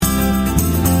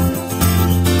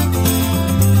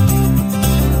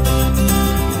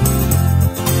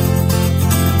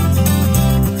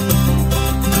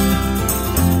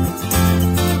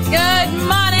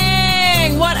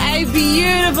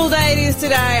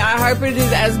I hope it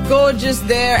is as gorgeous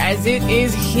there as it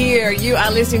is here. You are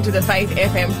listening to the Faith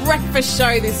FM Breakfast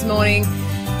Show this morning,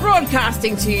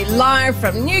 broadcasting to you live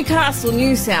from Newcastle,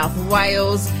 New South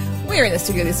Wales. We're in the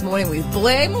studio this morning with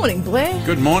Blair. Morning, Blair.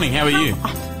 Good morning. How are you?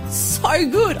 So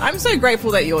good. I'm so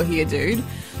grateful that you're here, dude.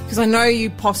 Because I know you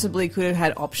possibly could have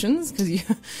had options. Because you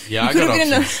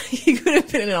could have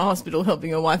been in a hospital helping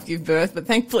your wife give birth, but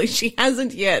thankfully she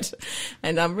hasn't yet.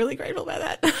 And I'm really grateful about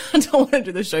that. I don't want to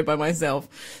do the show by myself.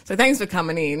 So thanks for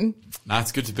coming in. No,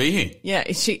 it's good to be here. Yeah,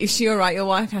 is she all right, your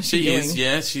wife? How's she doing? She is,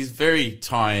 yeah. She's very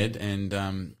tired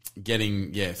and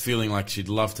feeling like she'd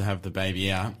love to have the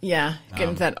baby out. Yeah,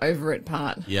 getting to that over it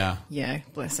part. Yeah. Yeah,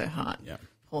 bless her heart. Yeah.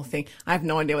 Whole thing. I have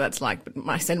no idea what that's like, but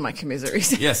I send my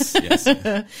commiseraries. Yes.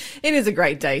 It is a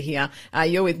great day here.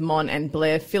 You're with Mon and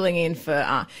Blair filling in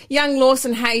for young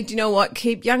Lawson. Hey, do you know what?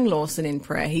 Keep young Lawson in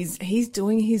prayer. He's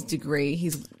doing his degree.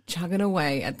 He's chugging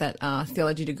away at that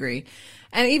theology degree.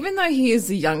 And even though he is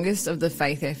the youngest of the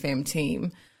Faith FM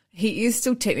team, he is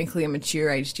still technically a mature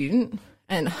age student.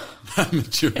 And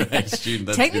mature age student.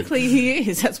 That's technically, good. he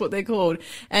is. That's what they're called.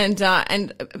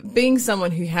 And being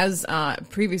someone who has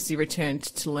previously returned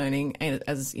to learning, and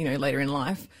as you know, later in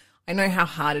life, I know how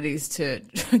hard it is to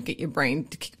get your brain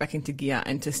to kick back into gear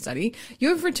and to study.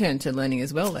 You've returned to learning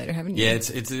as well later, haven't you? Yeah,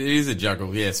 it is a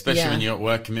juggle. Yeah, especially when you got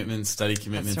work commitments, study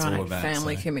commitments, That's right, all of that.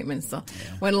 Family commitments. So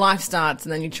when life starts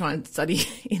and then you try and study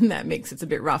in that mix, it's a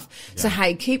bit rough. Yeah. So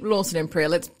hey, keep Lawson in prayer.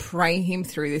 Let's pray him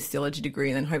through this theology degree,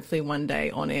 and then hopefully one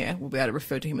day on air we'll be able to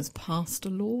refer to him as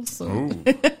Pastor Lawson.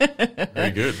 Ooh,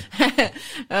 very good.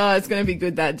 It's going to be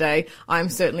good that day. I'm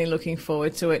certainly looking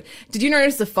forward to it. Did you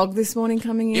notice the fog this morning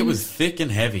coming in? It was thick and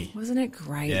heavy. Wasn't it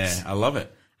great? Yeah, I love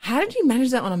it. How did you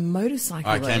manage that on a motorcycle?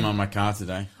 I came on my car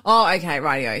today. Oh, okay,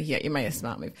 rightio. Yeah, you made a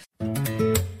smart move.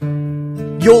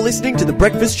 You're listening to the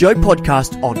Breakfast Show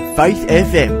podcast on Faith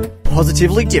FM.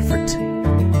 Positively different.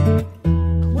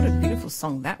 What a beautiful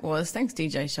song that was. Thanks,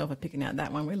 DJ Shell, for picking out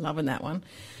that one. We're loving that one.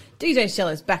 DJ Shell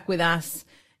is back with us,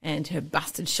 and her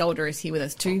busted shoulder is here with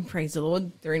us too. Praise the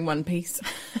Lord. They're in one piece.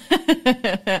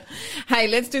 Hey,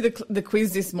 let's do the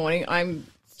quiz this morning. I'm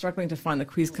struggling to find the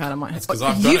quiz card. I might have. Because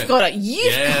I've got it.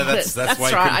 You've got it. That's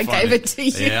why right. I gave it to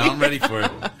you. Yeah, I'm ready for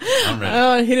it. I'm ready.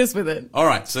 Oh, hit us with it. All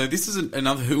right. So this is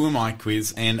another Who Am I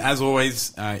quiz, and as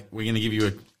always, we're going to give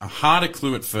you a harder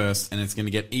clue at first, and it's going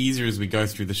to get easier as we go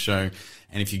through the show.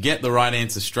 And if you get the right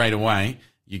answer straight away,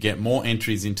 you get more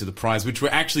entries into the prize, which we're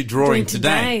actually drawing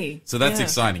today. So that's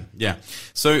exciting. Yeah.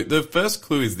 So the first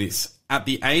clue is this. At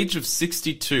the age of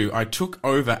 62, I took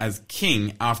over as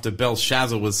king after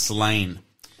Belshazzar was slain.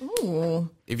 Ooh.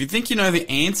 If you think you know the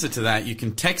answer to that, you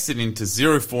can text it into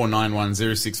 0491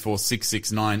 064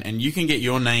 669, and you can get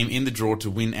your name in the draw to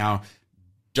win our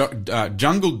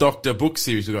Jungle Doctor book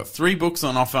series. We've got 3 books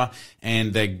on offer,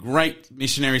 and they're great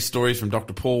missionary stories from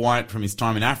Dr. Paul White from his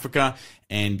time in Africa,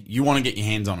 and you want to get your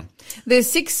hands on them. There's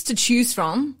 6 to choose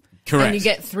from. Correct. And you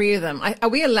get 3 of them. Are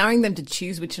we allowing them to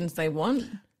choose which ones they want?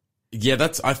 Yeah,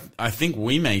 I think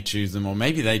we may choose them, or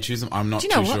maybe they choose them. I'm not too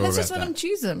sure about that. Do you know what? Let's just let them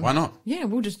choose them. Why not? Yeah,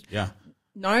 we'll just... Yeah.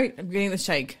 No, I'm getting the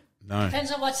shake. No.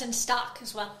 Depends on what's in stock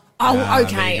as well. Oh,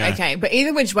 okay. But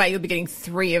either which way, you'll be getting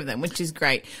 3 of them, which is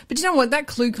great. But you know what? That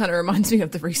clue kind of reminds me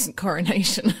of the recent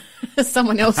coronation.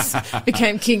 Someone else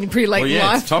became king pretty late in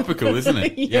life. It's topical, isn't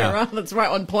it? Yeah, right. That's right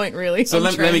on point, really. So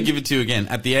let me give it to you again.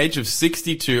 At the age of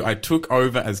 62, I took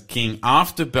over as king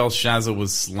after Belshazzar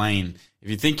was slain. If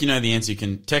you think you know the answer, you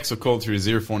can text or call through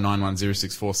 0491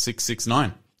 064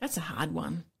 669. That's a hard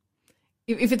one.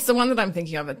 If it's the one that I'm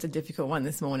thinking of, it's a difficult one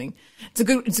this morning. It's a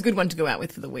good one to go out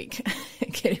with for the week.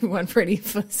 Get everyone ready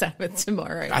for Sabbath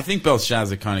tomorrow. I think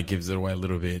Belshazzar kind of gives it away a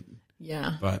little bit.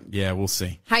 Yeah. But yeah, we'll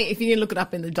see. Hey, if you need to look it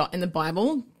up in the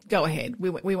Bible, go ahead.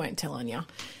 We won't tell on you.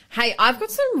 Hey, I've got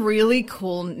some really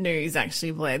cool news,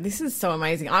 actually, Blair. This is so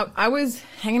amazing. I was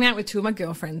hanging out with 2 of my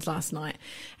girlfriends last night,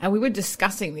 and we were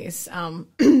discussing this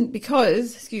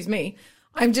because,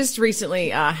 I've just recently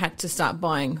had to start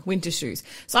buying winter shoes.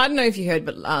 So I don't know if you heard,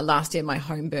 but last year my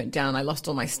home burnt down and I lost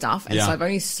all my stuff. And so I've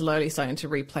only slowly started to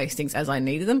replace things as I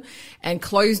needed them. And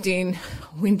closed-in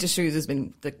winter shoes has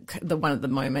been the one at the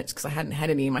moment because I hadn't had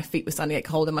any and my feet were starting to get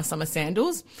cold in my summer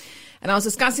sandals. And I was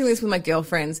discussing this with my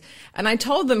girlfriends, and I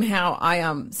told them how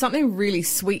something really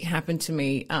sweet happened to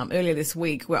me earlier this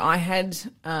week, where I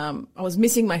was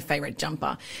missing my favorite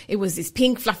jumper. It was this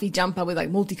pink fluffy jumper with like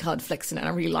multicolored flecks in it, and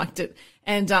I really liked it.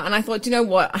 And I thought, you know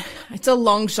what? It's a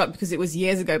long shot because it was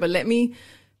years ago, but let me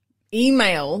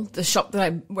email the shop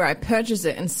where I purchased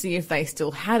it and see if they still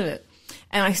had it.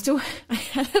 And I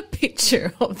had a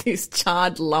picture of this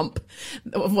charred lump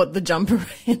of what the jumper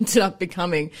ended up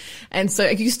becoming. And so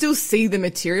you still see the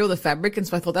material, the fabric. And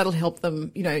so I thought that'll help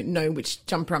them, know which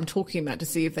jumper I'm talking about to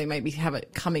see if they maybe have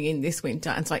it coming in this winter.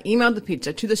 And so I emailed the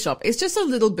picture to the shop. It's just a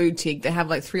little boutique. They have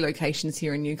like 3 locations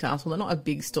here in Newcastle. They're not a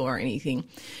big store or anything.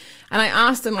 And I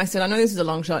asked them, I said, I know this is a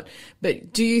long shot,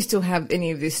 but do you still have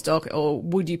any of this stock, or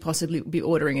would you possibly be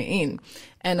ordering it in?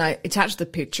 And I attached the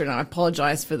picture, and I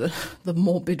apologized for the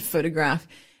morbid photograph.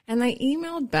 And they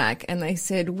emailed back and they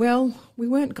said, well, we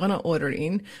weren't going to order it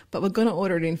in, but we're going to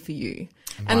order it in for you.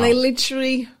 Wow. And they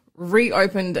literally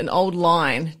reopened an old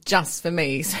line just for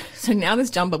me. So now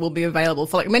this jumper will be available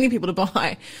for like many people to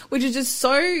buy, which is just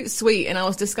so sweet. And I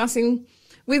was discussing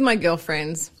with my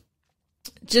girlfriends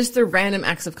just the random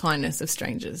acts of kindness of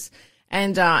strangers,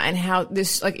 and how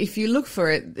this, like, if you look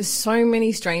for it, there's so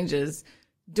many strangers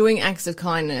doing acts of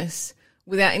kindness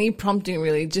without any prompting,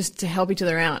 really, just to help each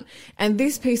other out. And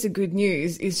this piece of good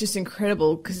news is just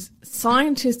incredible because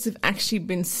scientists have actually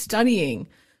been studying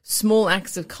small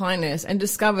acts of kindness and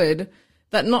discovered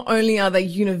that not only are they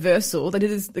universal, they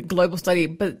did this the global study,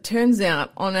 but it turns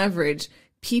out, on average,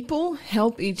 people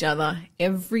help each other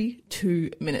every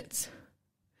 2 minutes.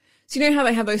 So you know how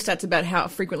they have those stats about how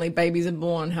frequently babies are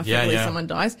born, how frequently someone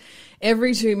dies?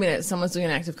 Every 2 minutes, someone's doing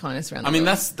an act of kindness around the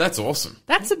world. That's awesome.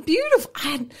 That's a beautiful...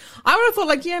 I would have thought,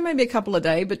 like, maybe a couple a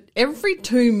day, but every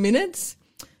 2 minutes,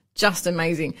 just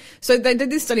amazing. So they did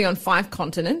this study on 5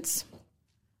 continents,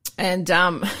 and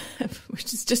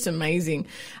which is just amazing.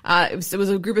 It was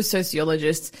a group of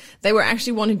sociologists. They were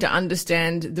actually wanting to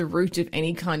understand the root of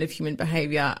any kind of human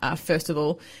behavior, first of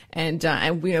all, and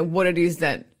what it is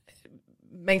that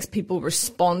makes people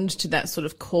respond to that sort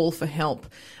of call for help,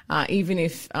 even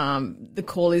if the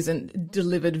call isn't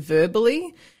delivered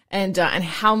verbally, and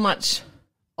how much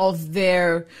of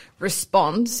their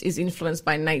response is influenced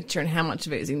by nature and how much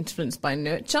of it is influenced by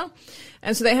nurture.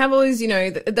 And so they have all these,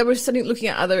 they were looking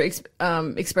at other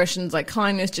expressions like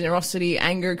kindness, generosity,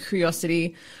 anger,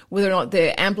 curiosity, whether or not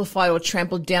they're amplified or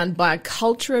trampled down by a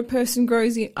culture a person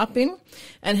grows up in,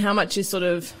 and how much is sort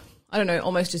of,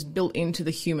 almost just built into the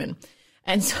human.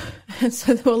 And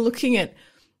so they were looking at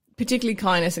particularly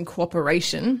kindness and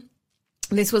cooperation.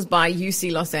 This was by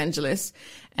UC Los Angeles,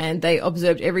 and they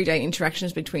observed everyday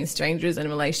interactions between strangers and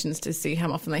relations to see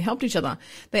how often they helped each other.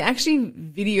 They actually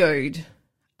videoed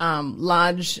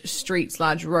large streets,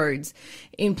 large roads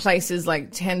in places like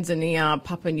Tanzania,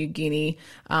 Papua New Guinea,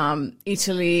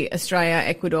 Italy, Australia,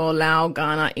 Ecuador, Laos,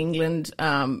 Ghana, England,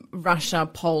 Russia,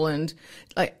 Poland,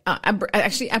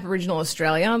 actually Aboriginal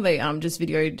Australia. They just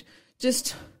videoed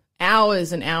just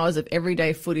hours and hours of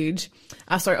everyday footage,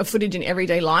 of footage in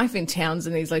everyday life in towns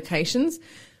in these locations.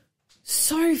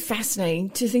 So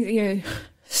fascinating to think that,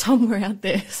 somewhere out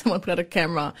there, someone put out a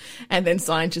camera and then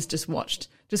scientists just watched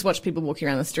people walking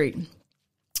around the street.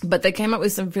 But they came up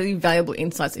with some really valuable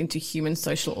insights into human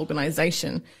social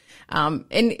organization. And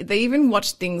they even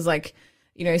watched things like,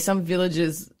 some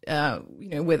villages,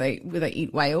 where they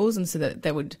eat whales, and so that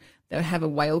they would have a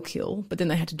whale kill, but then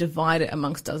they had to divide it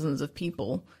amongst dozens of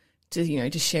people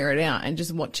to share it out. And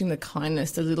just watching the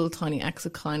kindness, the little tiny acts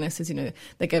of kindness, as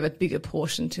they gave a bigger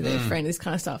portion to their friend, this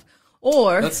kind of stuff.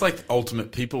 Or that's like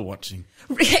ultimate people watching.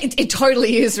 It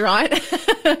totally is, right?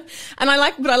 And I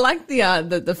like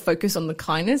the focus on the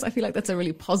kindness. I feel like that's a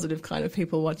really positive kind of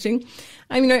people watching.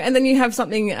 And then you have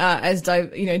something as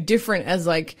different as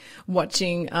like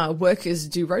watching workers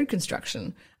do road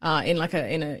construction in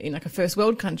a first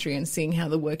world country, and seeing how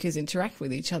the workers interact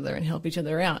with each other and help each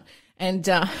other out. And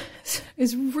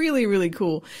it's really, really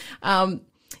cool. And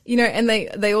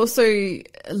they also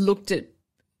looked at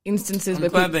instances I'm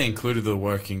glad they included the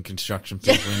working construction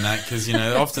people in that, because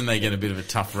often they get a bit of a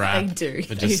tough rap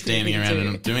for just standing around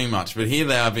and not doing much, but here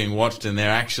they are being watched and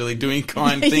they're actually doing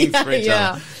kind things for each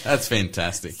other. That's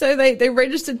fantastic. So they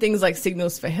registered things like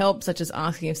signals for help, such as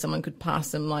asking if someone could pass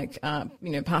them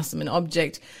pass them an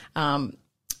object,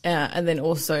 and then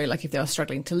also like if they were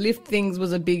struggling to lift things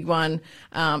was a big one.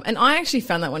 And I actually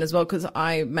found that one as well, because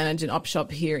I manage an op shop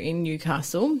here in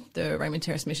Newcastle, the Raymond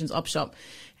Terrace Missions op shop.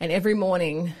 And every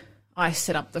morning I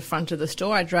set up the front of the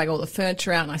store. I drag all the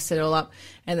furniture out and I set it all up,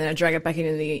 and then I drag it back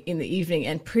in the evening.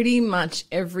 And pretty much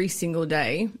every single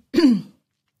day,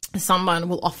 someone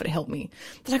will offer to help me.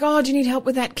 They're like, "Oh, do you need help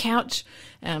with that couch?"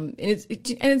 And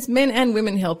it's men and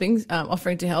women helping,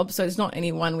 offering to help. So it's not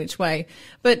any one which way.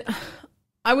 But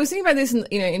I was thinking about this,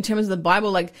 in terms of the Bible.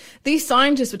 Like, these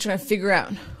scientists were trying to figure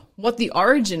out what the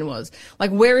origin was.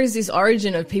 Like, where is this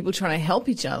origin of people trying to help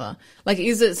each other? Like,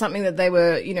 is it something that they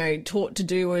were, taught to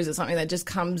do, or is it something that just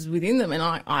comes within them? And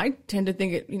I tend to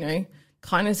think it,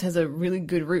 kindness has a really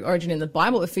good root origin in the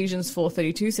Bible. Ephesians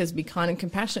 4:32 says, "Be kind and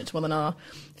compassionate to one another,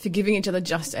 forgiving each other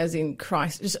just as in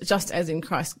Christ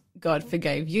God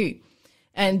forgave you."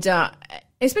 And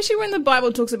especially when the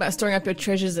Bible talks about storing up your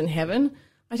treasures in heaven,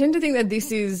 I tend to think that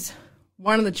this is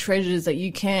one of the treasures that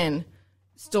you can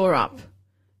store up.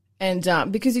 And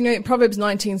because, Proverbs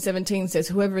 19:17 says,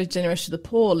 "Whoever is generous to the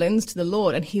poor lends to the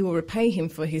Lord, and he will repay him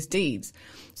for his deeds."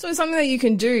 So it's something that you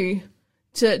can do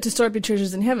to store up your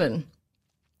treasures in heaven.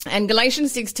 And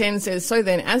Galatians 6:10 says, "So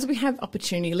then, as we have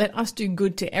opportunity, let us do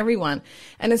good to everyone,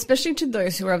 and especially to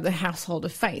those who are of the household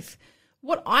of faith."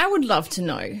 What I would love to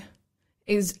know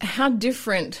is how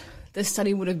different the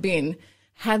study would have been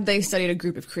had they studied a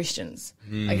group of Christians.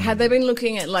 Like, had they been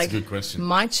looking at, like, good question.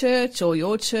 my church or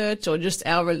your church or just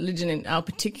our religion and our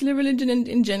particular religion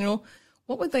in general,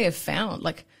 what would they have found?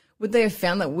 Like, would they have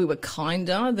found that we were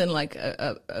kinder than, like,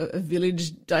 a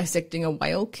village dissecting a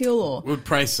whale kill? Or We'd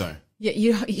pray so.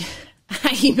 Yeah,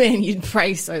 amen, you'd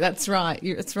pray so. That's right.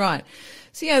 That's right.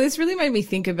 So, yeah, this really made me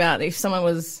think about if someone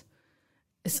was,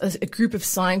 a group of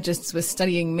scientists were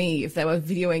studying me, if they were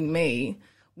videoing me,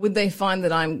 would they find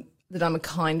that I'm a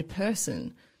kind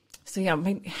person? So, yeah,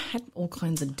 I had all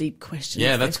kinds of deep questions.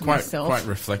 Yeah, that's quite myself.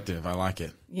 reflective. I like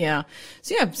it. Yeah.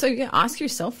 So, ask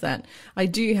yourself that. I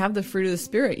do have the fruit of the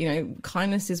Spirit.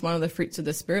 Kindness is one of the fruits of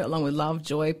the Spirit, along with love,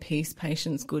 joy, peace,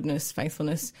 patience, goodness,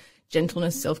 faithfulness,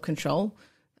 gentleness, self-control.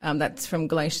 That's from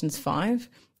Galatians 5.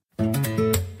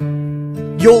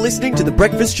 You're listening to the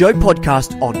Breakfast Show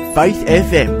podcast on Faith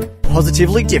FM.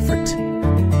 Positively different.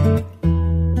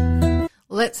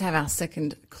 Let's have our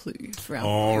second clue for our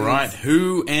All quiz. right.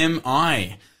 Who am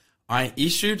I? I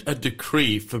issued a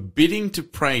decree forbidding to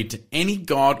pray to any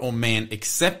god or man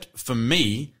except for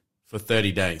me for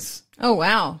 30 days. Oh,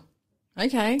 wow.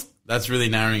 Okay. That's really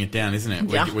narrowing it down, isn't it?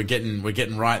 Yeah. We're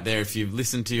getting right there. If you've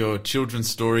listened to your children's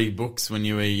story books when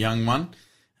you were a young one,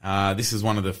 this is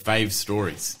one of the fave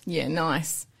stories. Yeah,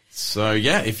 nice. So,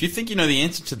 yeah, if you think you know the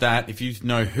answer to that, if you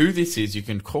know who this is, you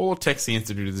can call or text the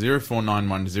answer to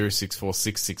 0491 064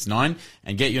 669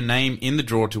 and get your name in the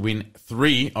draw to win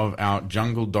 3 of our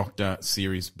Jungle Doctor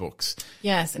series books.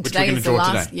 Yes, and Which today we're is gonna the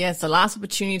draw last. today. Yes, the last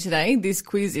opportunity today. This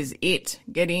quiz is it.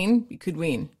 Get in, you could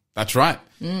win. That's right.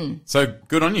 So,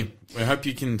 good on you. We hope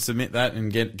you can submit that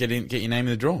and get your name in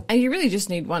the draw. And you really just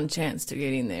need one chance to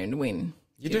get in there and win.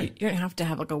 You do. You don't have to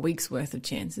have like a week's worth of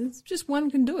chances. Just one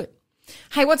can do it.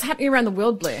 Hey, what's happening around the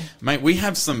world, Blair? Mate, we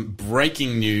have some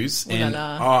breaking news, and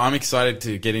I'm excited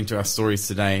to get into our stories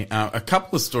today. A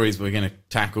couple of stories we're going to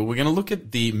tackle. We're going to look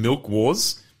at the milk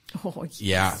wars. Oh, yes.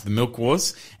 Yeah, the milk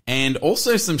wars, and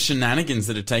also some shenanigans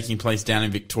that are taking place down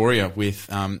in Victoria with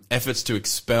efforts to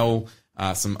expel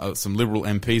some Liberal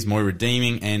MPs, Moira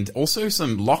Deeming, and also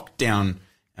some lockdown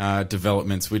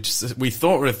developments, which we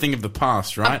thought were a thing of the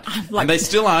past, right? And they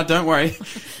still are, don't worry.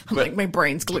 Like my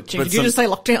brain's glitching. but Did you just say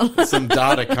lockdown? Some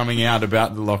data coming out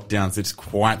about the lockdowns. It's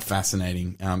quite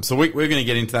fascinating. So we're going to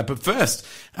get into that. But first,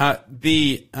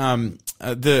 the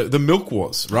milk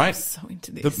wars, right? I'm so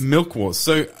into this. The milk wars.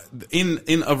 So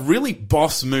in a really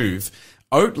boss move,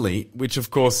 Oatly, which of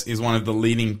course is one of the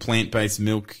leading plant-based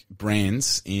milk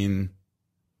brands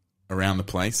around the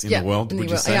place in the world, would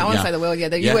you say? Yeah, I want to say the world. Yeah,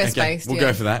 they're US based. We'll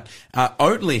go for that.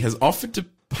 Oatly has offered to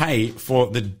pay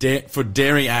for for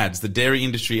dairy ads, the dairy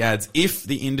industry ads, if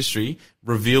the industry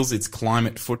reveals its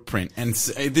climate footprint. And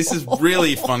this is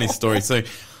really funny story. So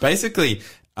basically,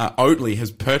 Oatly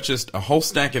has purchased a whole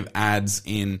stack of ads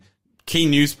in key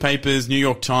newspapers, New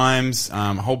York Times,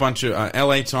 a whole bunch of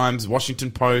LA Times, Washington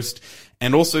Post,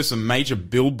 and also some major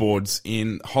billboards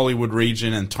in Hollywood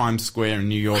region and Times Square in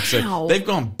New York. Wow. So they've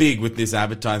gone big with this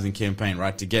advertising campaign,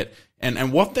 right? To get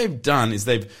and what they've done is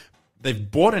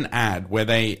they've bought an ad where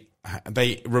they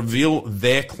reveal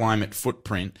their climate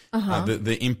footprint,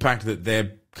 the impact that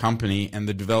their company and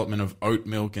the development of oat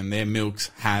milk and their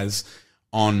milks has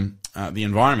on the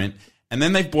environment. And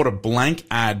then they've bought a blank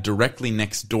ad directly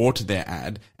next door to their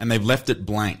ad, and they've left it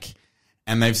blank.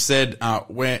 And they've said,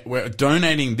 we're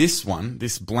donating this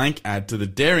blank ad to the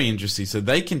dairy industry so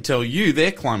they can tell you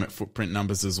their climate footprint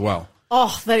numbers as well.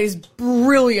 Oh, that is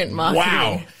brilliant marketing.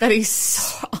 Wow. That is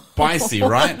so spicy,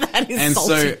 right? That is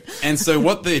salty. So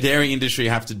what the dairy industry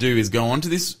have to do is go onto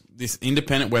this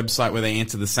independent website where they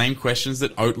answer the same questions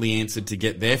that Oatly answered to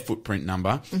get their footprint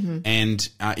number. Mm-hmm. And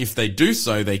if they do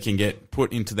so, they can get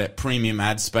put into that premium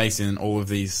ad space in all of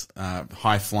these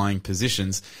high-flying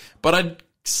positions. But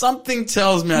something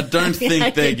tells me I don't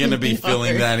think they're going to be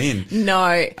filling that in.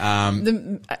 No.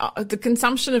 The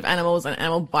consumption of animals and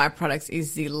animal byproducts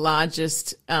is the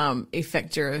largest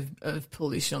effector of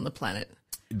pollution on the planet.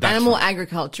 Animal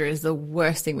agriculture is the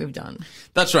worst thing we've done.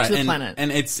 That's right. To the planet.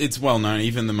 And it's well known,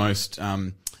 even the most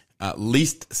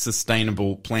least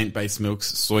sustainable plant-based milks,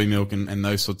 soy milk and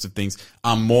those sorts of things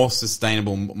are more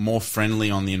sustainable, more friendly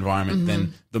on the environment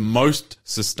than the most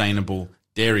sustainable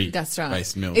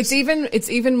dairy-based milks. It's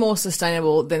even more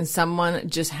sustainable than someone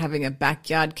just having a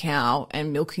backyard cow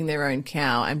and milking their own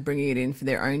cow and bringing it in for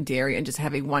their own dairy and just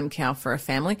having one cow for a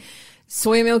family.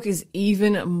 Soy milk is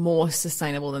even more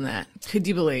sustainable than that. Could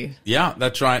you believe? Yeah,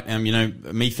 that's right.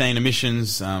 Methane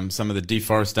emissions, some of the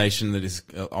deforestation that is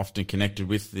often connected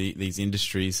with these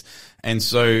industries. And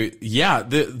so, yeah,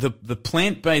 the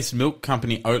plant-based milk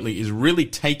company Oatly is really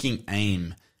taking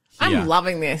aim. I'm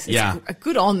loving this. It's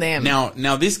good on them.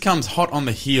 Now this comes hot on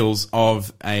the heels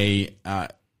of I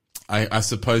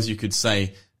suppose you could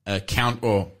say,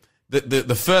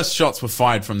 the first shots were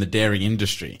fired from the dairy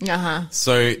industry.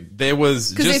 So there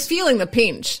was because they're feeling the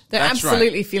pinch. They're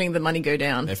absolutely feeling the money go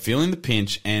down. They're feeling the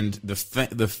pinch, and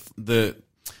the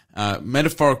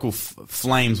metaphorical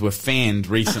flames were fanned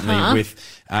recently with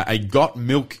a Got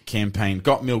Milk campaign,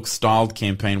 Got Milk styled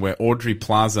campaign, where Audrey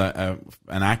Plaza,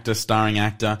 an starring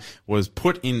actor, was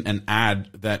put in an ad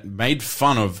that made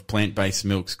fun of plant-based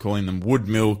milks, calling them wood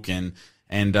milk and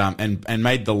made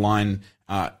the line,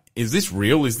 is this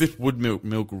real? Is this wood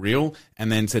milk real? And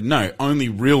then said, no, only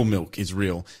real milk is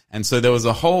real. And so there was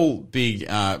a whole big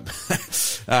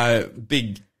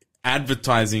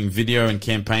advertising video and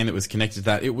campaign that was connected to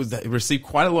that. It received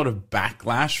quite a lot of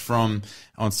backlash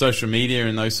on social media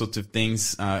and those sorts of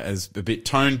things, as a bit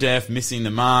tone deaf, missing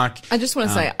the mark. I just want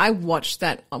to say, I watched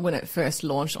that when it first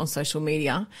launched on social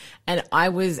media, and I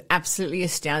was absolutely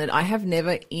astounded. I have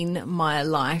never in my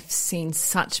life seen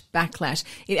such backlash.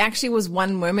 It actually was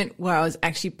one moment where I was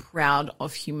actually proud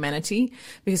of humanity,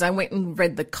 because I went and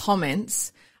read the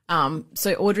comments.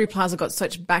 So Audrey Plaza got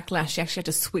such backlash, she actually had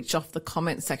to switch off the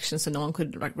comment section so no one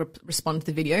could respond to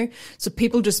the video. So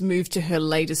people just moved to her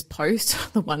latest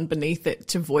post, the one beneath it,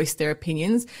 to voice their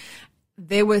opinions.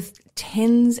 There were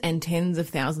tens and tens of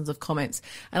thousands of comments.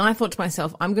 And I thought to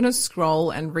myself, I'm going to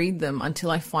scroll and read them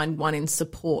until I find one in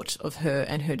support of her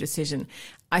and her decision.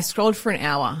 I scrolled for an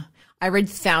hour. I read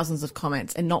thousands of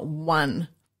comments and not one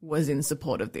was in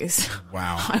support of this.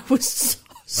 Wow. I was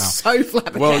so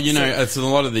flabbergasted. Well, it's a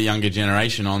lot of the younger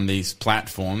generation on these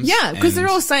platforms. Yeah, because they're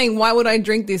all saying, why would I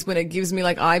drink this when it gives me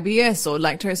like IBS or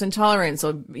lactose intolerance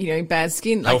or, bad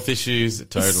skin? Health issues,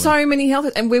 totally. So many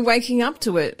health, and we're waking up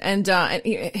to it. And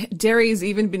dairy has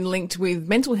even been linked with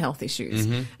mental health issues.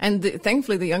 And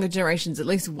thankfully the younger generations, at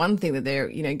least one thing that they're,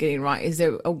 getting right is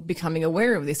they're becoming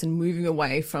aware of this and moving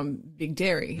away from big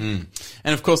dairy.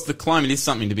 And of course the climate is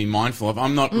something to be mindful of.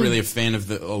 I'm not really a fan of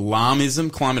the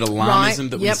climate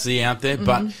alarmism that we see out there,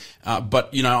 but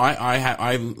I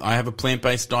have a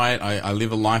plant-based diet. I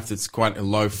live a life that's quite a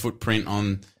low footprint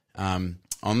on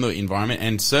the environment,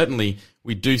 and certainly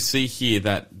we do see here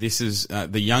that this is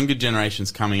the younger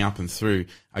generations coming up and through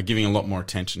are giving a lot more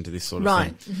attention to this sort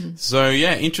of thing. So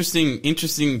yeah,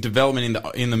 interesting development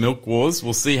in the milk wars.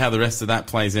 We'll see how the rest of that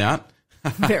plays out.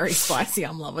 Very spicy.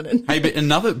 I'm loving it. Hey, but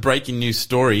another breaking news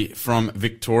story from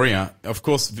Victoria. Of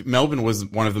course, Melbourne was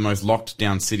one of the most locked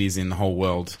down cities in the whole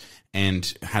world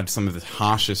and had some of the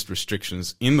harshest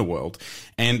restrictions in the world.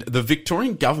 And the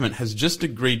Victorian government has just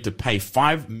agreed to pay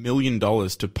 $5 million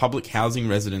to public housing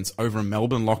residents over a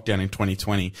Melbourne lockdown in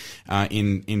 2020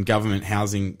 in government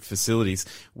housing facilities,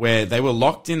 where they were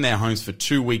locked in their homes for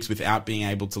 2 weeks without being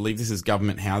able to leave. This is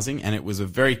government housing, and it was a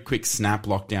very quick snap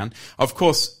lockdown. Of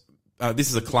course, this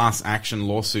is a class action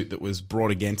lawsuit that was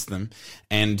brought against them,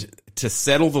 and to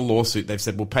settle the lawsuit, they've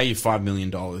said, we'll pay you $5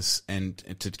 million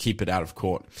and to keep it out of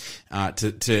court,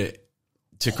 to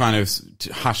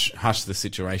hush the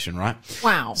situation, right?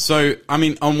 Wow. So, I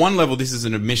mean, on one level, this is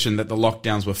an admission that the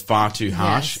lockdowns were far too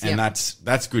harsh, and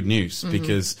that's good news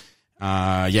because,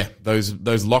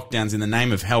 those lockdowns in the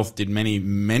name of health did many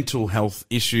mental health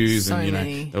issues, so and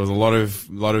many. There was a lot of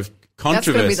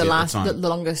controversy. That's going to be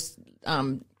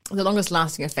the longest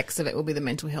lasting effects of it will be the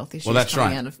mental health issues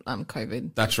coming out of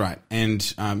COVID. That's right. And,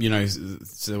 so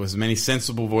there was many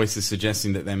sensible voices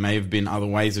suggesting that there may have been other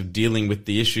ways of dealing with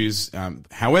the issues.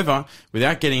 However,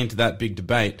 without getting into that big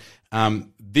debate,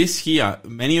 this here,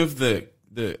 many of the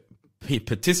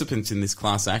participants in this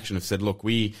class action have said, look,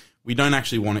 we don't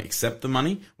actually want to accept the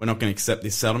money. We're not going to accept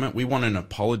this settlement. We want an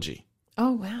apology.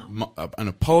 Oh, wow. An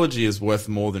apology is worth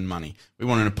more than money. We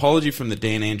want an apology from the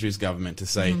Dan Andrews government to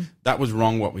say that was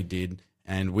wrong what we did,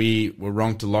 and we were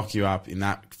wrong to lock you up in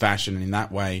that fashion and in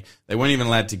that way. They weren't even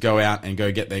allowed to go out and go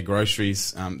get their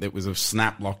groceries. There was a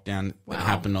snap lockdown that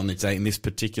happened on the day in this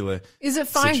particular Is it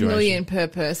 $5 million per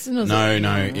person? Or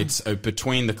No. It's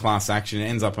between the class action. It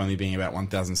ends up only being about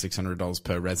 $1,600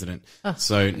 per resident.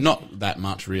 So not that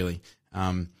much, really.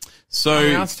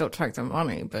 I'll still take the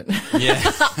money, but yeah,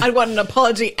 I want an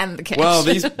apology and the cash. Well,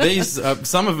 these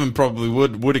some of them probably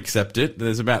would accept it.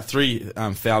 There's about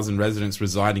 3,000 residents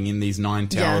residing in these 9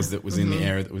 towers that was in the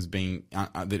area that was being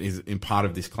that is in part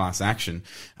of this class action.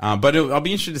 But I'll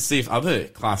be interested to see if other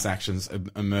class actions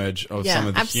emerge of some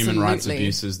of the human rights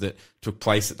abuses that took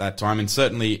place at that time. And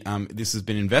certainly, this has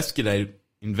been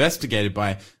investigated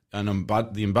by the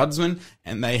ombudsman,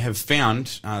 and they have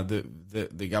found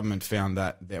the government found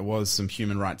that there was some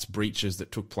human rights breaches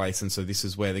that took place, and so this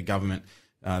is where the government,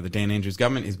 the Dan Andrews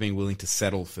government, is being willing to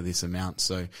settle for this amount.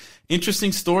 So,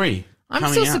 interesting story. I'm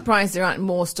still surprised there aren't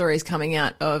more stories coming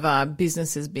out of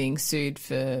businesses being sued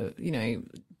for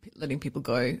letting people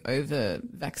go over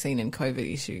vaccine and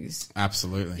COVID issues.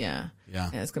 Absolutely. Yeah,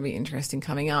 it's going to be interesting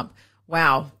coming up.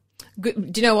 Wow.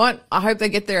 Good. Do you know what? I hope they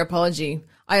get their apology.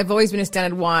 I have always been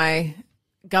astounded why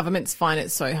governments find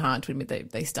it so hard to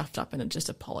admit they stuffed up and just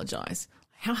apologise.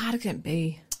 How hard can it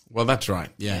be? Well, that's right.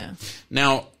 Yeah.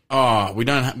 Now, we're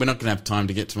not going to have time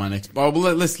to get to my next. Well,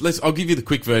 I'll give you the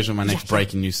quick version of my next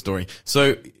breaking news story.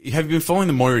 So, have you been following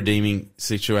the Moira Deeming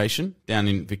situation down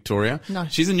in Victoria? No.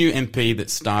 She's a new MP that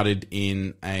started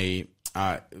in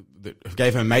that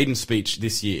gave her maiden speech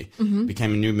this year,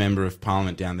 became a new member of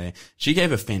parliament down there. She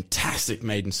gave a fantastic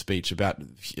maiden speech about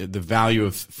the value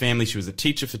of family. She was a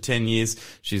teacher for 10 years.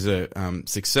 She's a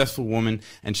successful woman,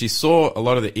 and she saw a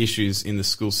lot of the issues in the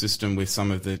school system with some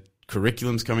of the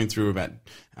curriculums coming through about,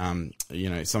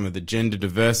 some of the gender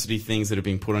diversity things that have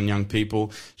been put on young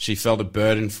people. She felt a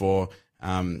burden for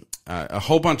a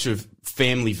whole bunch of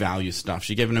family value stuff.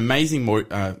 She gave an amazing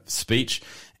speech,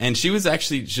 and she was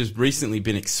actually just recently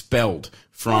been expelled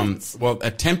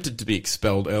attempted to be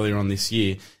expelled earlier on this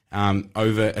year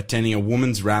over attending a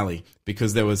women's rally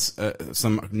because there was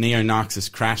some neo-Nazis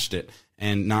crashed it,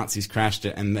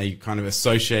 and they kind of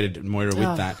associated Moira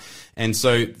with that. And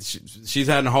so she's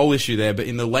had a whole issue there. But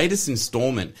in the latest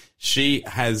installment, she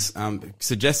has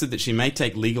suggested that she may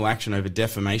take legal action over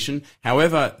defamation.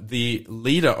 However, the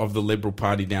leader of the Liberal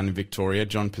Party down in Victoria,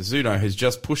 John Pizzuto, has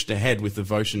just pushed ahead with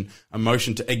a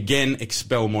motion to again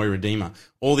expel Moira Deemer.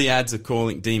 All the ads are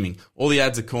calling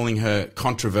her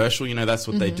controversial. You know, that's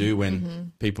what they do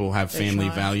when people have family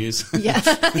values. Yeah,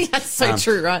 that's so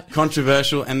true, right?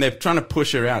 Controversial, and they're trying to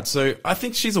push her out. So I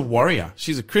think she's a warrior.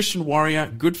 She's a Christian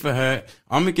warrior. Good for her.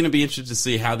 I'm going to be interested to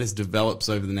see how this develops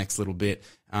over the next little bit.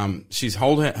 She's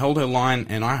held her line,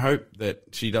 and I hope that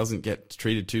she doesn't get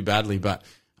treated too badly. But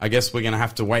I guess we're going to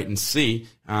have to wait and see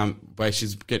where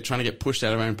she's trying to get pushed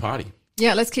out of her own party.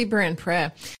 Yeah, let's keep her in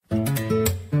prayer.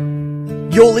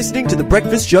 You're listening to the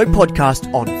Breakfast Show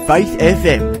podcast on Faith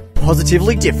FM.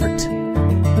 Positively different.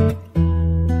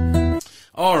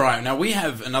 All right, now we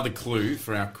have another clue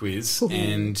for our quiz,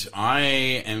 and I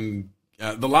am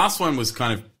the last one was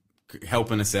kind of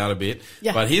helping us out a bit,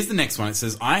 but here's the next one. It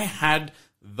says, I had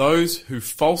those who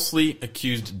falsely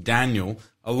accused Daniel,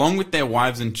 along with their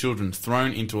wives and children,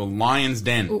 thrown into a lion's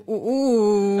den.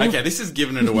 Ooh. Okay, this is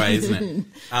giving it away, isn't it?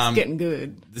 It's getting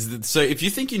good. So if you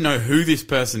think you know who this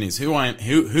person is, who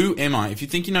am I? If you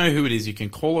think you know who it is, you can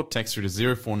call or text through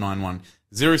to 0491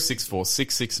 064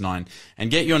 669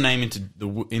 and get your name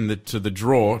into the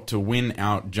draw to win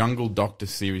our Jungle Doctor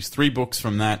series. 3 books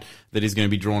from that is going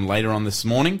to be drawn later on this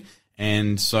morning.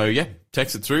 And so,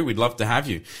 text it through. We'd love to have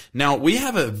you. Now, we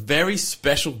have a very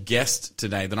special guest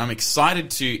today that I'm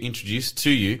excited to introduce to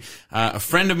you. A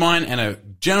friend of mine and a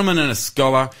gentleman and a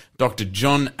scholar, Dr.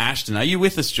 John Ashton. Are you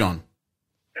with us, John?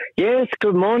 Yes,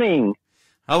 good morning.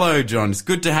 Hello, John. It's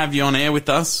good to have you on air with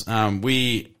us.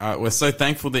 We're so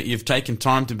thankful that you've taken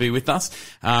time to be with us.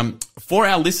 For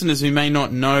our listeners who may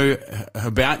not know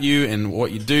about you and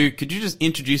what you do, could you just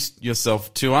introduce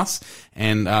yourself to us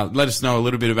and let us know a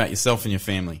little bit about yourself and your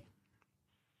family?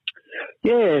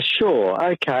 Yeah, sure.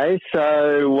 Okay,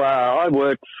 so I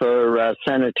work for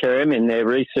Sanitarium in their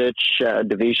research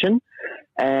division.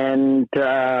 And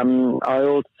I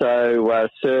also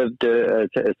serve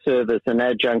as an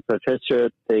adjunct professor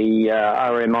at the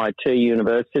RMIT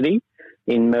University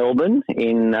in Melbourne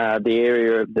in the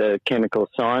area of the chemical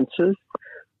sciences.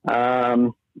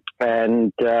 And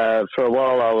for a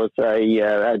while I was a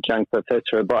adjunct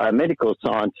professor of biomedical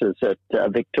sciences at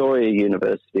Victoria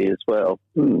University as well.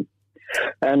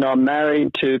 And I'm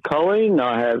married to Colleen.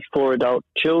 I have 4 adult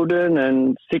children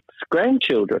and 6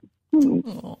 grandchildren.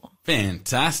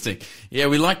 Fantastic. Yeah,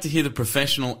 we like to hear the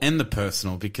professional and the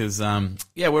personal because,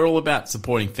 we're all about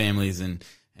supporting families and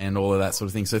all of that sort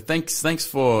of thing. So thanks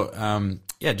for,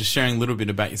 just sharing a little bit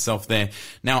about yourself there.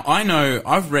 Now, I know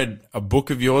I've read a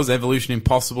book of yours, Evolution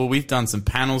Impossible. We've done some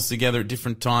panels together at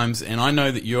different times, and I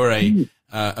know that you're a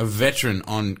veteran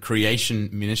on creation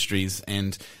ministries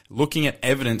and looking at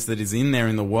evidence that is in there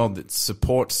in the world that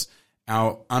supports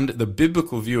the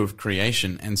biblical view of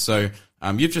creation. And so,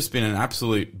 you've just been an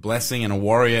absolute blessing and a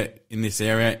warrior in this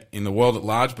area, in the world at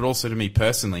large, but also to me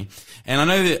personally. And I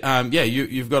know that,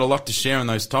 you've got a lot to share on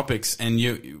those topics, and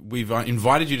we've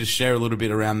invited you to share a little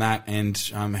bit around that and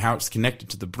how it's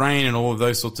connected to the brain and all of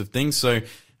those sorts of things. So,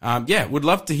 would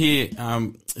love to hear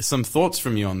some thoughts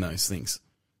from you on those things.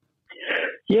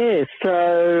 Yeah,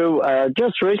 so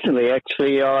just recently,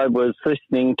 actually, I was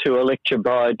listening to a lecture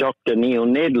by Dr. Neil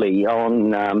Nedley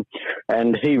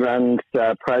and he runs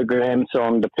programs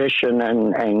on depression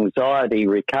and anxiety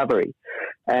recovery.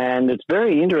 And it's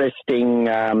very interesting,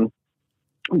 the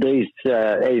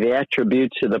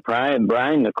attributes of the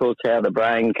brain, of course, how the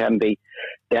brain can be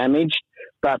damaged,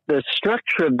 but the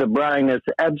structure of the brain is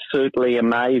absolutely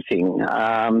amazing.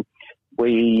 A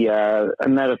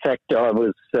matter of fact, I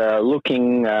was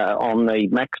looking on the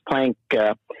Max Planck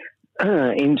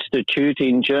Institute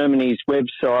in Germany's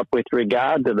website with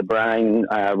regard to the brain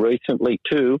recently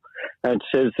too. It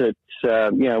says it's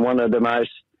one of the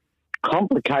most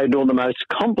complicated or the most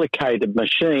complicated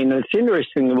machine. It's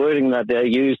interesting the wording that they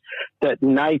use, that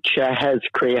nature has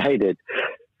created.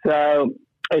 So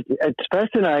it's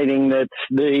fascinating that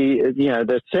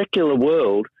the secular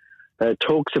world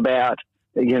talks about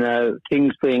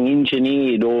things being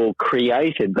engineered or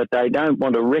created, but they don't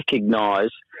want to recognize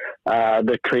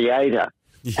the creator.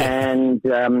 Yeah. And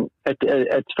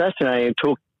it's fascinating to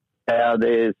talk about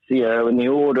there's, in the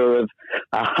order of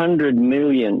 100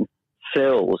 million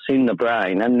cells in the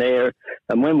brain. And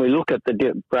when we look at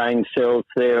the brain cells,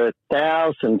 there are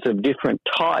thousands of different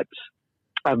types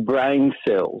of brain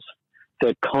cells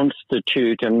that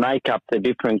constitute and make up the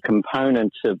different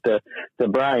components of the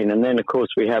brain. And then, of course,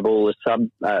 we have all the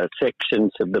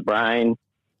subsections of the brain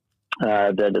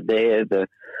that are there, the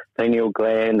pineal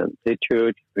gland and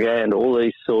pituitary gland, all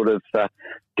these sort of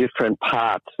different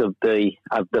parts of the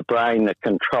brain that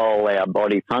control our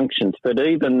body functions. But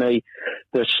even the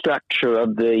structure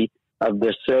of the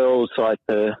cells, like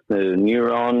the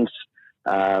neurons,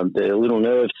 the little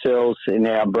nerve cells in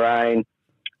our brain,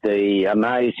 the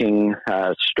amazing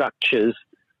structures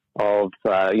of,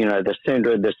 the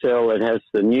center of the cell that has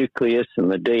the nucleus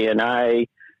and the DNA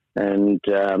and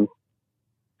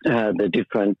the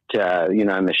different,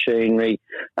 machinery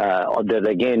that,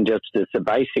 again, just as the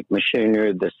basic machinery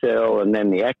of the cell, and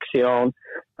then the axon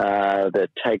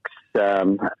that takes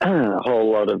a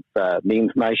whole lot of the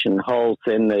information, holds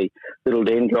then the little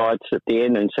dendrites at the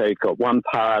end. And so you've got one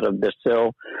part of the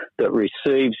cell that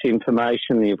receives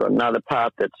information. You've got another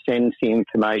part that sends the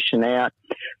information out.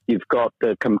 You've got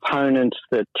the components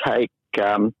that take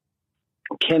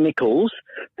chemicals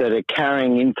that are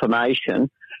carrying information,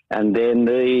 and then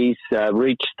these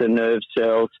reach the nerve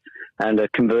cells and are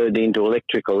converted into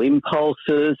electrical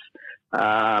impulses.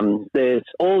 There's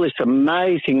all this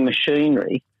amazing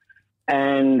machinery,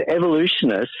 and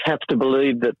evolutionists have to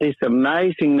believe that this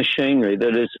amazing machinery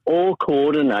that is all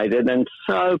coordinated and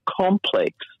so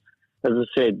complex, as I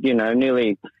said,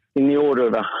 nearly in the order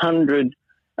of 100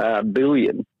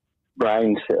 billion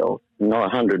brain cells, not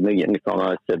 100 million, if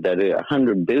I said that,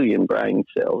 100 billion brain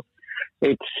cells.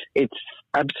 It's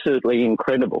absolutely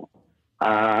incredible.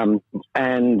 And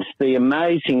the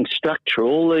amazing structure,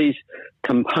 all these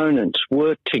components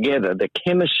work together, the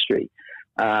chemistry,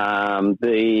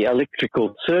 the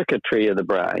electrical circuitry of the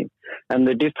brain, and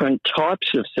the different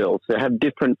types of cells that have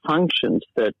different functions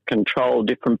that control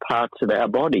different parts of our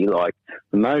body, like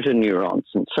the motor neurons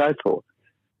and so forth.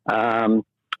 And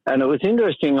it was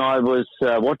interesting, I was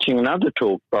watching another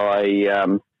talk by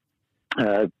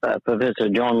Professor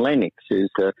John Lennox,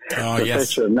 who's a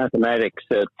professor of mathematics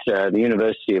at the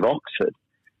University of Oxford.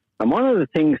 And one of the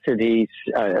things that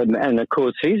and of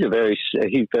course he's very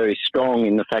strong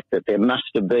in the fact that there must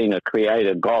have been a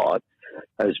creator God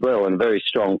as well, and a very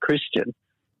strong Christian.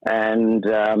 And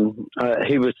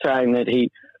he was saying that he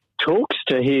talks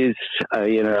to his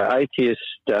atheist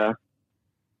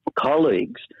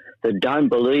colleagues that don't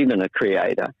believe in a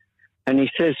creator, and he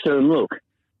says to them, look,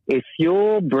 if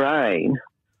your brain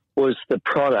was the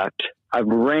product of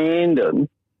random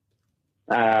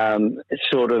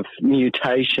sort of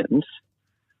mutations,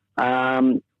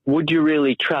 would you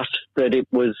really trust that it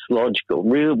was logical?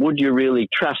 Would you really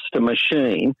trust a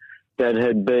machine that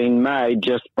had been made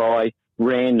just by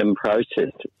random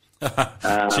processes?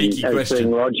 Cheeky as question.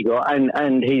 being logical.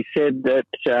 And he said that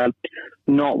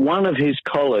not one of his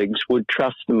colleagues would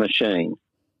trust a machine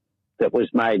that was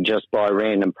made just by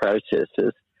random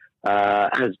processes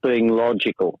as being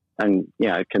logical and,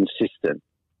 consistent.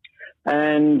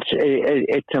 And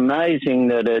it's amazing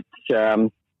that it's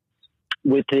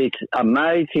with its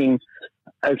amazing,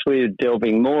 as we're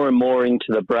delving more and more into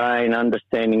the brain,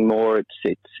 understanding more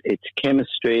its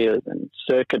chemistry and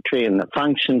circuitry and the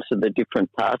functions of the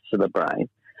different parts of the brain,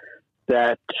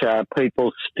 that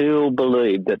people still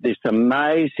believe that this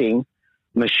amazing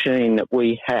machine that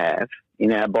we have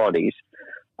in our bodies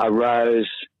arose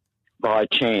by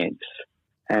chance.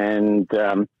 And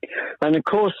of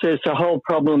course, there's a whole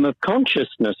problem of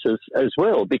consciousness as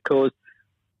well, because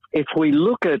if we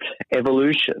look at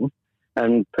evolution,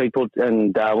 and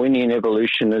Darwinian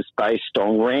evolution is based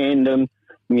on random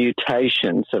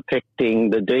mutations affecting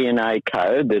the DNA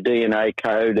code. The DNA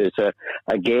code is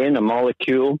again a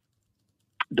molecule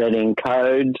that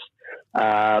encodes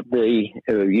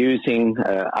using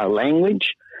a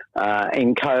language,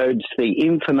 encodes the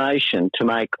information to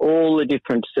make all the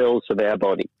different cells of our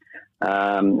body,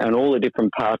 and all the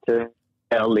different parts of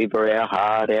our liver, our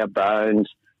heart, our bones,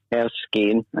 our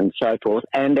skin, and so forth,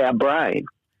 and our brain.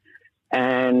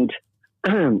 And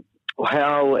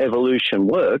how evolution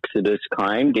works, it is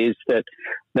claimed, is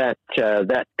that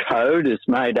code is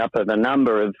made up of a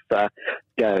number of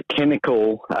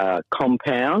chemical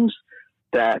compounds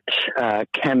that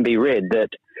can be read.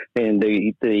 That in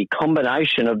the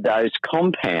combination of those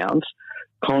compounds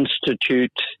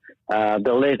constitutes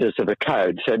the letters of a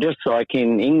code. So just like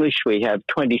in English, we have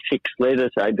 26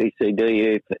 letters, A, B, C, D,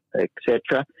 E,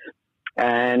 etc.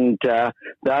 And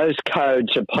those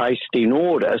codes are placed in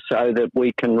order so that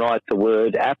we can write the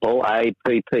word apple,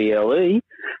 A-P-P-L-E,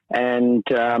 and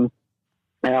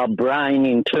our brain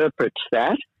interprets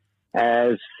that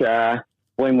as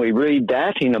when we read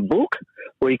that in a book,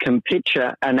 we can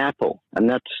picture an apple, and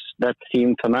that's the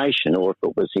information, or if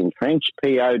it was in French,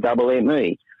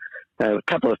 P-O-M-M-E. A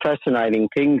couple of fascinating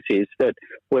things is that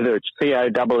whether it's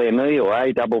P-O-M-M-E or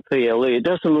A-P-P-L-E, it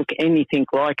doesn't look anything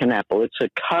like an apple. It's a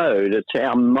code. It's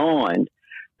our mind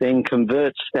then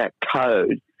converts that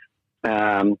code,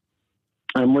 and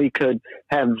we could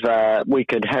have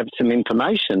some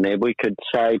information there. We could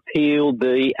say peel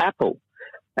the apple,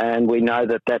 and we know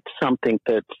that that's something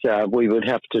that we would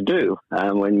have to do.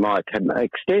 We might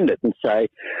extend it and say,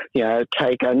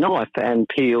 take a knife and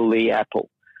peel the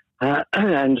apple.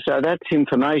 And so that's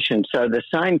information. So the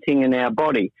same thing in our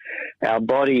body. Our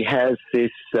body has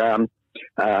this code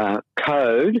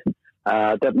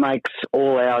that makes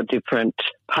all our different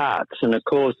parts. And of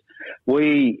course,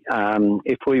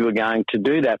 if we were going to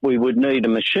do that, we would need a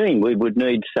machine. We would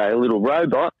need, say, a little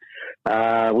robot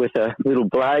with a little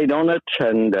blade on it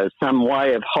and some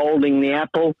way of holding the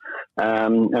apple,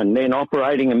 and then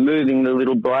operating and moving the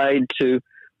little blade to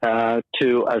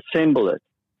assemble it,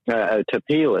 to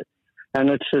peel it. And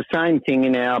it's the same thing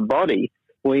in our body.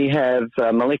 We have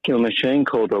a molecular machine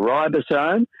called a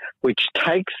ribosome, which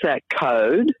takes that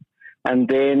code and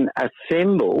then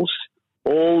assembles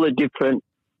all the different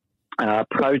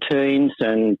proteins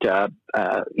and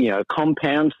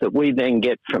compounds that we then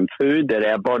get from food that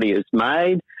our body has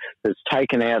made. It's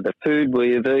taken out of the food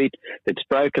we have eaten. It's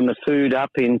broken the food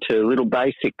up into little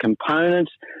basic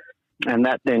components, and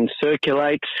that then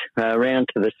circulates around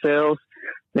to the cells.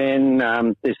 Then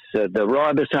the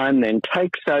ribosome then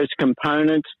takes those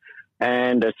components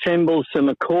and assembles them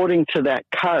according to that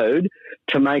code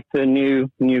to make the new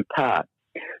part.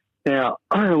 Now,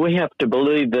 we have to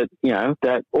believe that,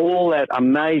 that all that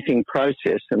amazing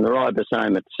process, and the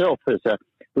ribosome itself is a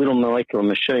little molecular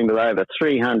machine with over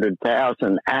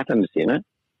 300,000 atoms in it,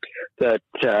 that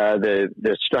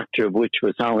the structure of which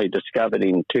was only discovered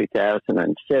in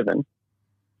 2007.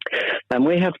 And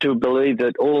we have to believe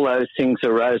that all those things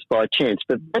arose by chance.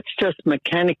 But that's just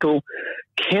mechanical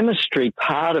chemistry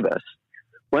part of us.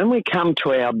 When we come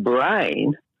to our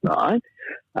brain, right,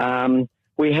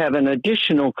 we have an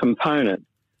additional component.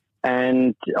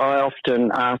 And I often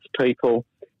ask people,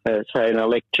 say in a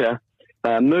lecture,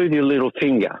 move your little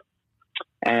finger.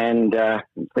 And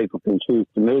people can choose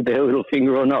to move their little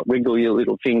finger or not, wiggle your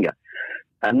little finger.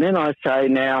 And then I say,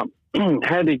 now,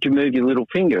 how did you move your little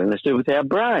finger? And they say, with our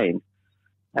brain.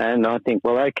 And I think,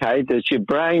 well, okay, does your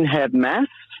brain have mass?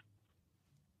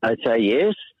 I say,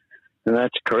 yes. And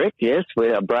that's correct, yes.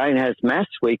 Our brain has mass.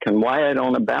 We can weigh it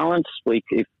on a balance.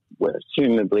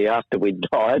 Assumably after we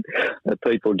died,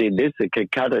 people did this. They could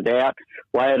cut it out,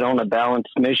 weigh it on a balance,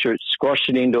 measure it, squash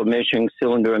it into a measuring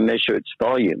cylinder and measure its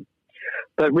volume.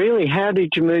 But really, how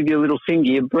did you move your little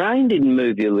finger? Your brain didn't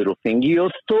move your little finger.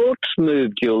 Your thoughts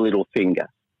moved your little finger.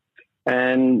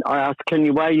 And I asked, can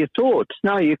you weigh your thoughts?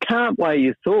 No, you can't weigh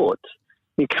your thoughts.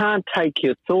 You can't take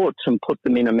your thoughts and put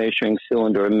them in a measuring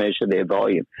cylinder and measure their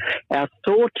volume. Our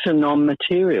thoughts are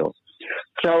non-material.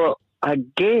 So,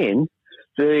 again,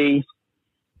 the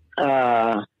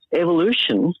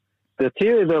evolution, the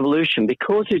theory of evolution,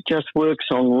 because it just works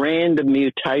on random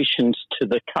mutations to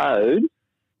the code,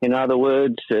 in other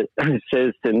words, it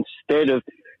says instead of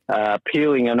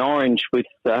peeling an orange with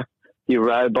your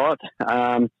robot,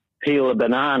 peel a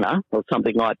banana or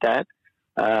something like that.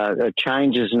 It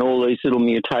changes in all these little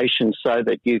mutations so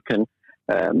that you can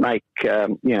make,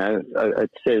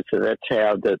 it says that that's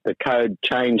how the code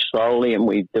changed slowly, and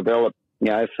we developed,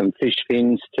 from fish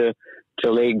fins to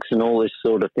legs and all this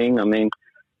sort of thing. I mean,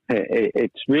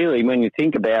 it's really, when you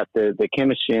think about the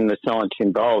chemistry and the science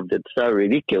involved, it's so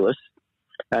ridiculous,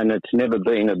 and it's never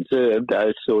been observed,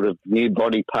 those sort of new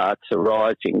body parts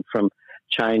arising from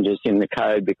changes in the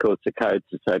code because the codes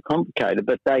are so complicated.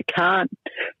 But they can't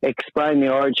explain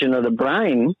the origin of the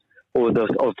brain or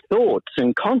of thoughts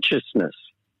and consciousness.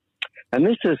 And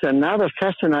this is another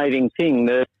fascinating thing,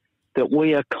 that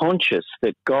we are conscious,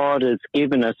 that God has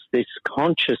given us this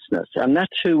consciousness, and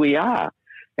that's who we are,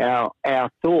 our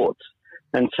thoughts.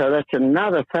 And so that's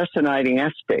another fascinating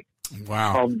aspect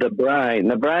of the brain.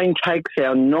 The brain takes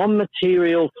our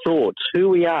non-material thoughts, who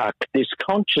we are, this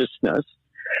consciousness,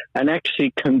 and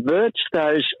actually converts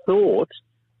those thoughts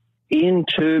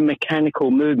into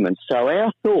mechanical movements. So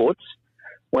our thoughts,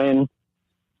 when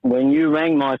you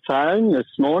rang my phone this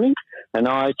morning and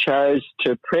I chose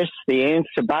to press the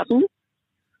answer button,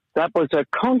 that was a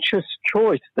conscious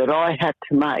choice that I had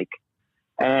to make.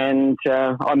 And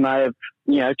I may have,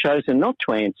 chosen not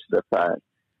to answer the phone.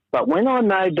 But when I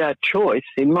made that choice,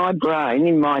 in my brain,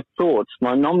 in my thoughts,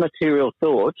 my non-material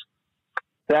thoughts,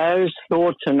 those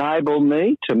thoughts enabled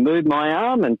me to move my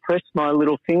arm and press my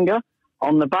little finger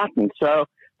on the button. So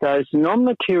those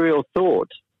non-material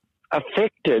thoughts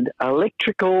affected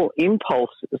electrical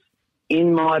impulses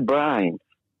in my brain.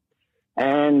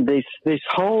 And this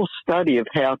whole study of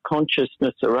how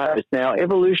consciousness arose. Now,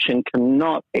 evolution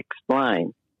cannot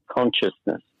explain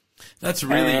consciousness. That's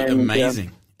really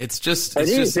amazing. It's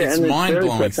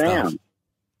mind-blowing stuff.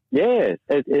 Yeah,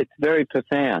 it's very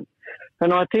profound.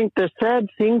 And I think the sad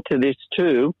thing to this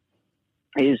too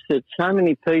is that so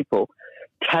many people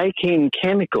take in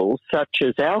chemicals such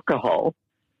as alcohol,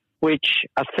 which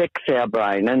affects our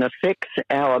brain and affects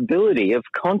our ability of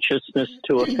consciousness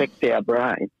to affect our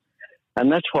brain.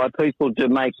 And that's why people do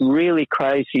make really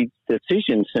crazy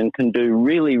decisions and can do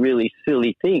really, really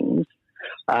silly things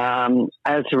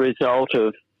as a result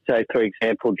of, say, for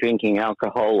example, drinking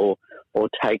alcohol or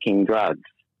taking drugs.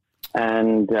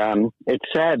 And it's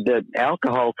sad that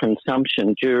alcohol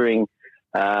consumption during,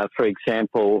 for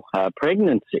example,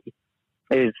 pregnancy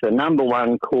is the number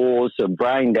one cause of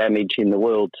brain damage in the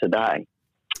world today.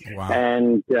 Wow.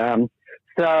 And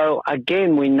so,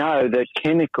 again, we know that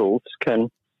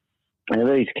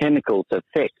these chemicals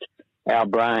affect our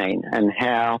brain and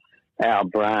how our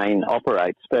brain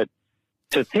operates. But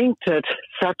to think that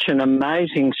such an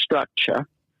amazing structure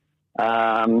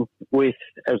with,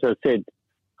 as I said,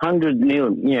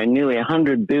 nearly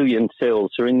 100 billion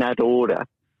cells are in that order,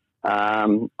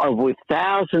 with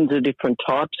thousands of different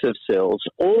types of cells,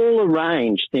 all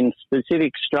arranged in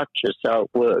specific structures so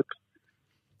it works.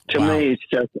 To me, it's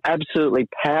just absolutely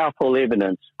powerful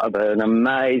evidence of an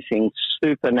amazing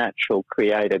supernatural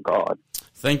creator God.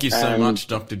 Thank you so much,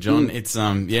 Dr. John. It's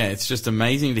it's just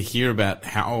amazing to hear about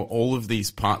how all of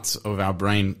these parts of our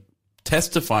brain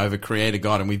testify of a creator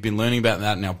God, and we've been learning about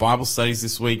that in our Bible studies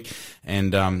this week.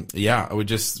 And I would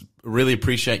just really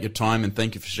appreciate your time, and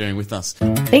thank you for sharing with us.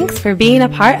 Thanks for being a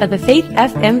part of the Faith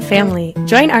FM family.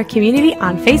 Join our community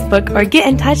on Facebook or get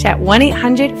in touch at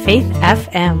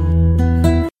 1-800-FAITH-FM.